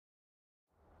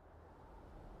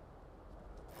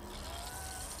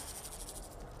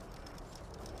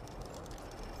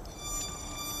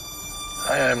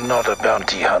I'm not a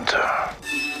bounty hunter.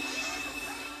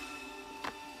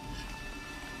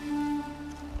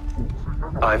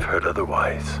 I've heard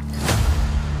otherwise.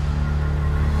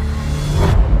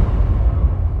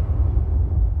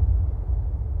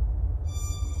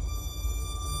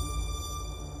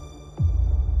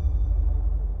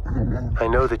 I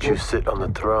know that you sit on the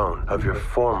throne of your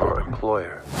former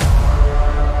employer.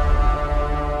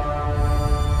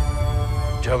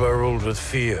 Jabba ruled with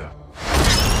fear.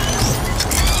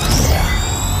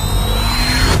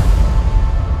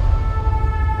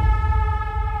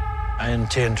 I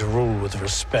intend to rule with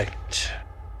respect.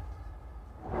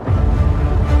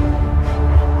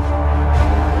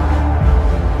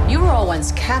 You were all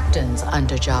once captains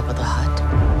under Jabba the Hutt.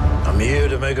 I'm here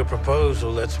to make a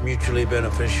proposal that's mutually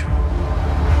beneficial.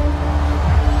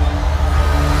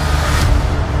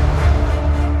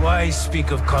 Why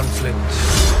speak of conflict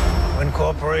when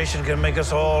cooperation can make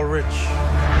us all rich?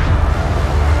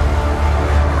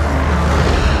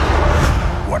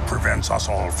 What prevents us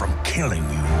all from killing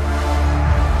you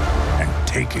and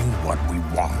taking what we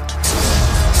want?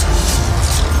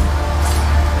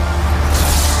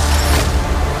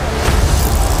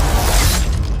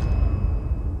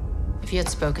 If you had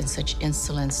spoken such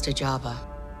insolence to Jabba,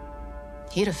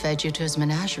 he'd have fed you to his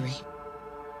menagerie.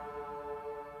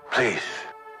 Please,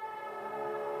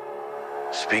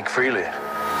 speak freely.